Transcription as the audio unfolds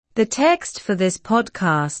The text for this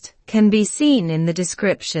podcast can be seen in the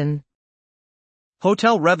description.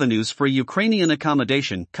 Hotel revenues for Ukrainian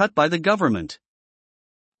accommodation cut by the government.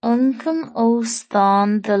 Ioncam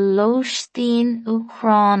óstán de lóistín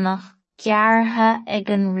Ucránach gearrtha ag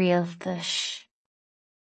an rialtas.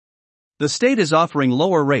 The state is offering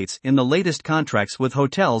lower rates in the latest contracts with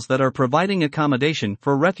hotels that are providing accommodation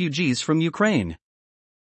for refugees from Ukraine.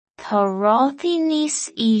 Tá rátaí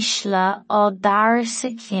níos ísle á dara sa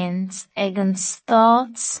chint ag an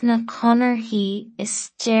stát sna conarthaí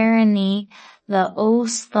is deireanaí le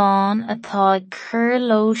óstán atá ag cur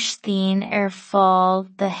lóistín fáil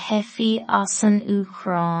de heifií as an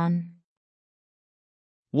Ucrán.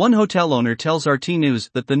 One hotel owner tells RT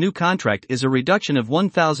News that the new contract is a reduction of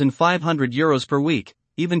 €1,500 per week,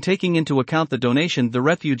 even taking into account the donation the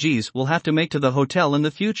refugees will have to make to the hotel in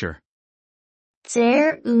the future.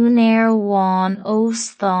 Deir únair amháin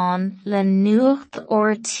óstán le nuacht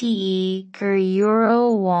RTE gur euro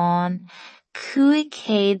amháin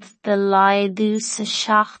 500 de laghadú sa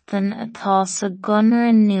seachtain atá sa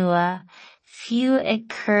gunra nua, fiú ag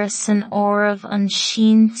cur san áireamh an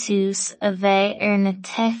sin tús a bheith na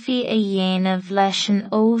teifií a dhéanamh leis an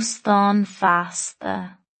óstán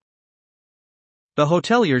feasta. The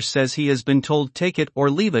hotelier says he has been told take it or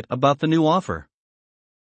leave it about the new offer.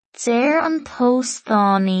 Deir an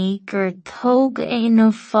tóstánaí gur tóg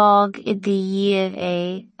nó fág I dtí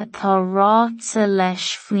dhéobh atá ráite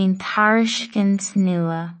leis faoin tairiscint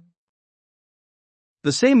nua.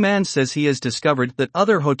 The same man says he has discovered that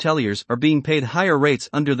other hoteliers are being paid higher rates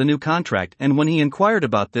under the new contract, and when he inquired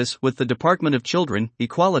about this with the Department of Children,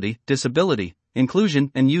 Equality, Disability,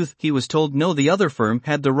 Inclusion and Youth, he was told no, the other firm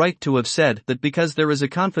had the right to have said that because there is a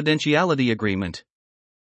confidentiality agreement.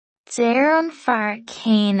 Deir an fear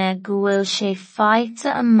céanna go bhfuil sé faighte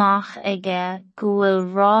amach aige go bhfuil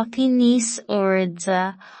rátaí níos úrda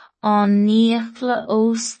áníocht le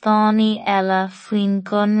óstánaí eile faoin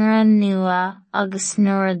gunra nua agus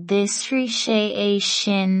nuair a d'isrí sé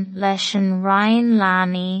sin leis an Ryan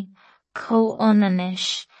leanaí,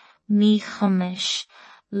 comhionanis, míchumas,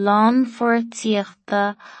 lán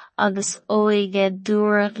fortíochta agus óige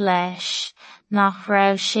dúradh leis, nach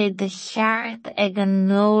raibh sé de cheart ag an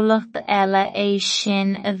ngnólacht eile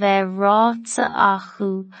sin a bheith ráite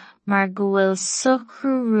acu mar go bhfuil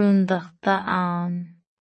sucrú rúndachta ann.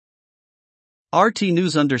 RT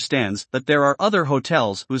News understands that there are other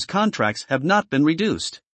hotels whose contracts have not been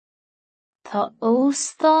reduced. Tá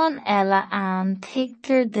óstán eile ann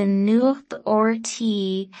tigtar de nuacht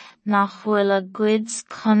RTE nach bhfuil a gcuid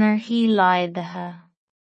conarthaí laideithe.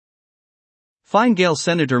 Fine Gael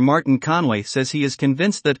Senator Martin Conway says he is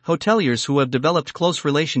convinced that hoteliers who have developed close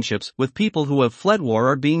relationships with people who have fled war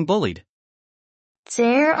are being bullied.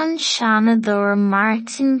 Deir an seanadóir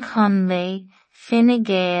Martin Conway, Fine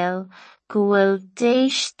Gael, go bhfuil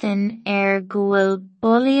déistin go bhfuil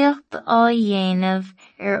bullaíocht á dhéanamh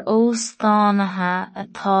óstánaithe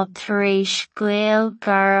atá tar éis Gael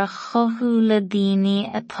gar a chothú le daoine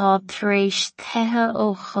atá tar éis tithe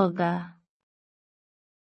ó chogadh.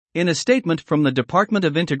 In a statement from the Department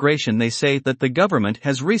of Integration, they say that the government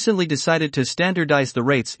has recently decided to standardize the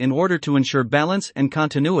rates in order to ensure balance and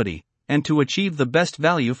continuity, and to achieve the best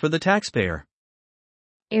value for the taxpayer.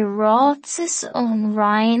 I rátas ón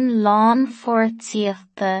Ryan lán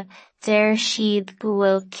fortíochta deir siad go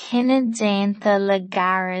bhfuil cinneadh déanta le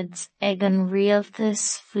garad ag an rialtas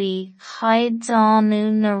faoi chaighdeánú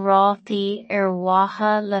na rátaí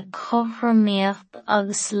mhaithe le cothromaíocht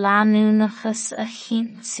agus leanúnachas a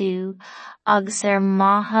chintú agus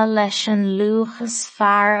maithe leis an luachas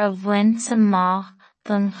fearr a bhaint amach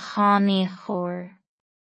don chánaíochóir.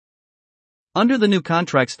 Under the new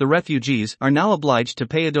contracts, the refugees are now obliged to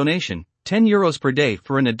pay a donation, €10 per day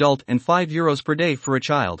for an adult and €5 per day for a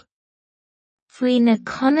child. Faoi na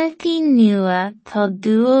conarthaí nua tá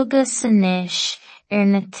dúilgas anois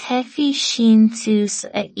na teifií sin tús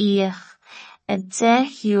a íoc a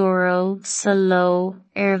 €10 sa ló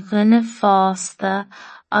dhuine fásta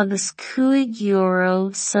agus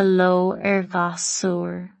 €5 sa ló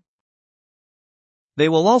gasúr. They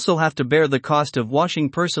will also have to bear the cost of washing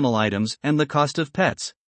personal items and the cost of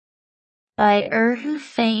pets. By orthu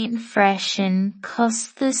féin freisin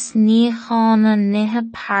costas níochána nithe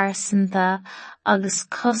pásanta agus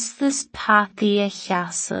costas pataí a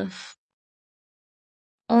cheasamh.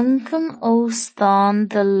 Ioncam óstán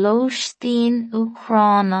de lóistín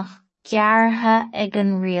Ucránach gearrtha ag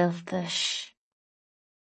an rialtas.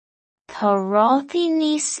 Tá rátaí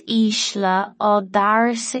níos ísle á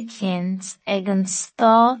dara sa chint ag an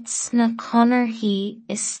stát sna conarthaí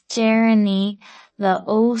is deireanaí le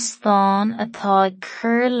óstán atá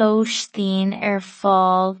cur lóistín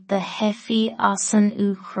fáil de heifi as an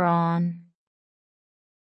Uachtaráin.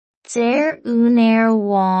 Deir únair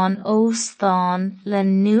amháin óstán le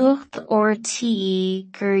nuacht ortaí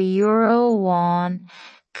gur euro amháin,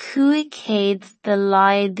 500 de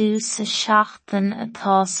laghadú sa seachtain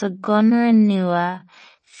atá sa gunra nua,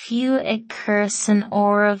 fiú ag cur san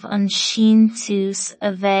áireamh an sin tús a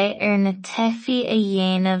bheith na teifi a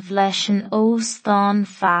dhéanamh leis an óstán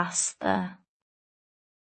feasta.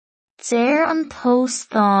 Deir an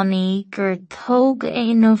tóstánaí gur tóg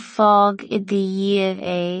nó fág I do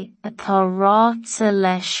dhiaibh atá ráite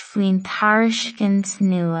leis faoin tairiscint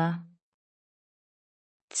nua.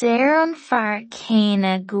 Deir an fear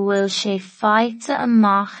céanna go bhfuil sé faighte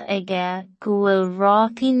amach aige go bhfuil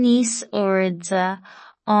rátaí níos úrda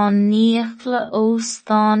áníoch le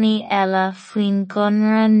óstánaí eile faoin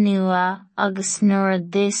gunra nua agus nuair a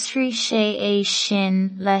d'isrí sé sin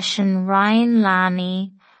leis an Ryan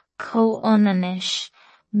leanaí, comhionanis,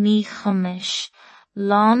 míchumas,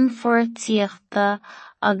 lán fortaíochta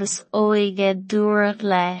agus óige dúradh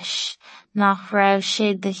leis, nach raibh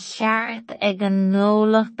sé de cheart ag an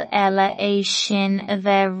ngnólacht eile sin a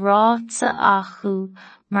bheith ráite acu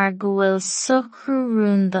mar go bhfuil sucrú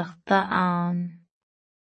rúndachta ann.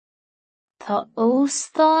 Tá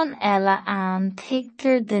óstán eile ann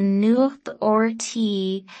tigtar de nuacht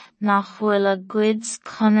ortaí nach bhfuil a gcuid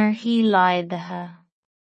conarthaí laideithe.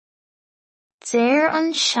 Deir an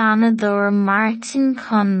seanadóir Martin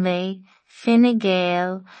Conway, Fine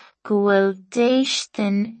Gael, go bhfuil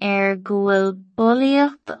déistin go bhfuil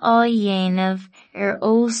bullaíocht á dhéanamh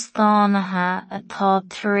óstánaithe atá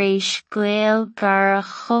tar éis gaol gar a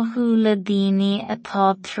chothú le daoine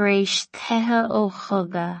atá tar éis tithe ó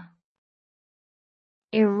chogadh.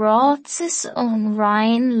 I rátas ón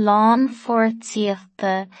Ryan lán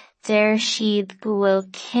fortaíochta deir siad go bhfuil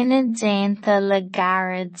cinneadh déanta le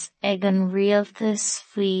gairid ag an rialtas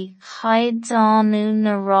faoi chaighdeánú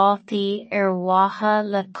na rátaí mhaithe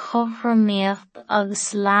le cothromaíocht agus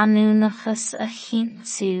leanúnachas a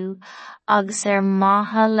chintú agus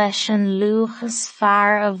maithe leis an luachas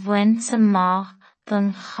fearr a bhaint amach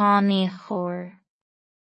don chanaíochóir.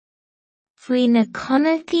 Faoi na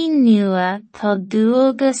conaitheí nua tá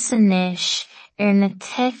dúilgas anois na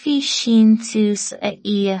teifi sin tús a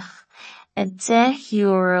íoc a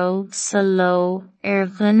 €10 sa lo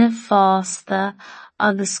dhuine fásta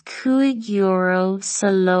agus €5 sa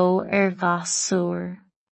lo gcasúr.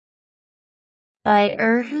 Ba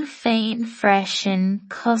orthu féin freisin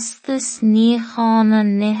costas níochána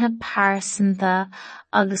nithe pásanta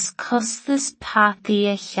agus costas pataí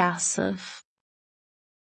a cheasamh.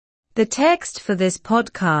 The text for this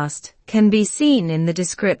podcast can be seen in the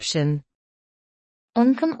description.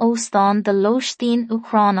 Ioncam óstán de lóistín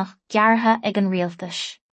Uachtaránach gearrtha ag an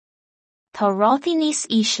rialtas. Tá rátaí níos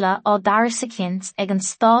ísle á dara sa cint ag an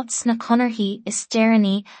stát na conarthaí is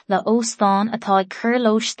deireanaí le óstán atá ag cur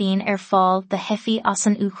lóistín fáil de heifi as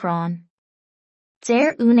an Uachtaráin.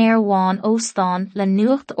 Deir únair amháin óstán le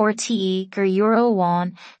nuacht ortaí gur euro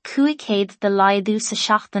amháin, 500 de laghadú sa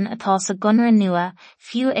seachtain atá sa gunra nua,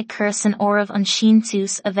 fiú ag cur san áireamh an sin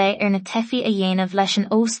tús a bheith na teifi a dhéanamh leis an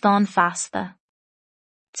óstán feasta.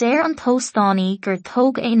 Deir an tóstánaí gur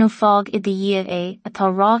tóg nó fág I do dhiaibh atá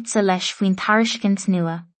ráite leis faoin tairiscint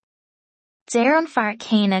nua. Deir an fear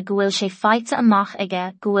céanna go bhfuil sé faighte amach aige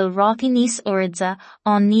go bhfuil rátaí níos úrda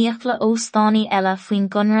áníoch le óstánaí eile faoin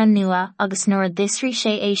gunra nua agus nuair a d'isrí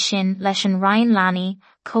sé sin leis an Ryan leanaí,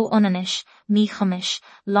 comhionanis, míchumas,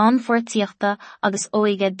 lán fortaíochta agus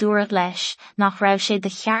óige dúradh leis, nach raibh sé de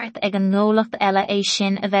cheart ag an ngnólacht eile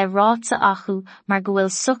sin a bheith ráite acu mar go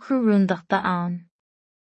bhfuil sucrú rúndachta ann.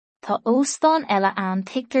 Tá óstán eile ann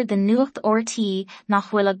tigtar de nuacht ortaí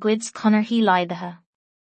nach bhfuil a gcuid conarthaí laideithe.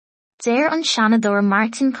 Deir an seanadóir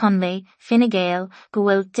Martin Conway, Fine Gael, go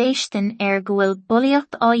bhfuil déistin go bhfuil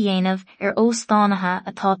bullaíocht á dhéanamh óstánaithe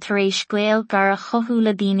atá tar éis gaol gar a chothú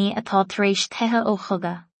le daoine atá tar éis tithe ó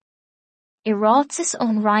chogadh. I rátas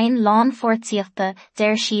ón Ryan lán fortaíochta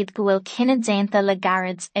deir siad go bhfuil cinneadh déanta le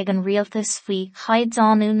gairid ag an rialtas faoi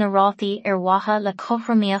chaighdeánú na rátaí mhaithe le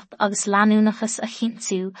cothromaíocht agus leanúnachas a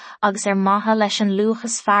chintú agus maithe leis an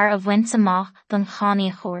luachas fearr a bhaint amach don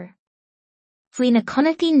chanaíochóir. Faoi na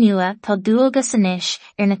conaitheí nua tá dúilgas anois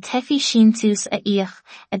na teifi sin tús a íoc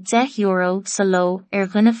a €10 sa lo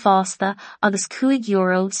dhuine fásta agus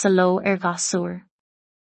 €5 sa lo gcasúr.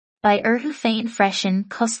 Ba orthu féin freisin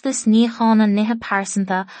costas níochána nithe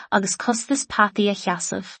pásanta agus costas pataí a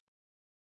cheasamh.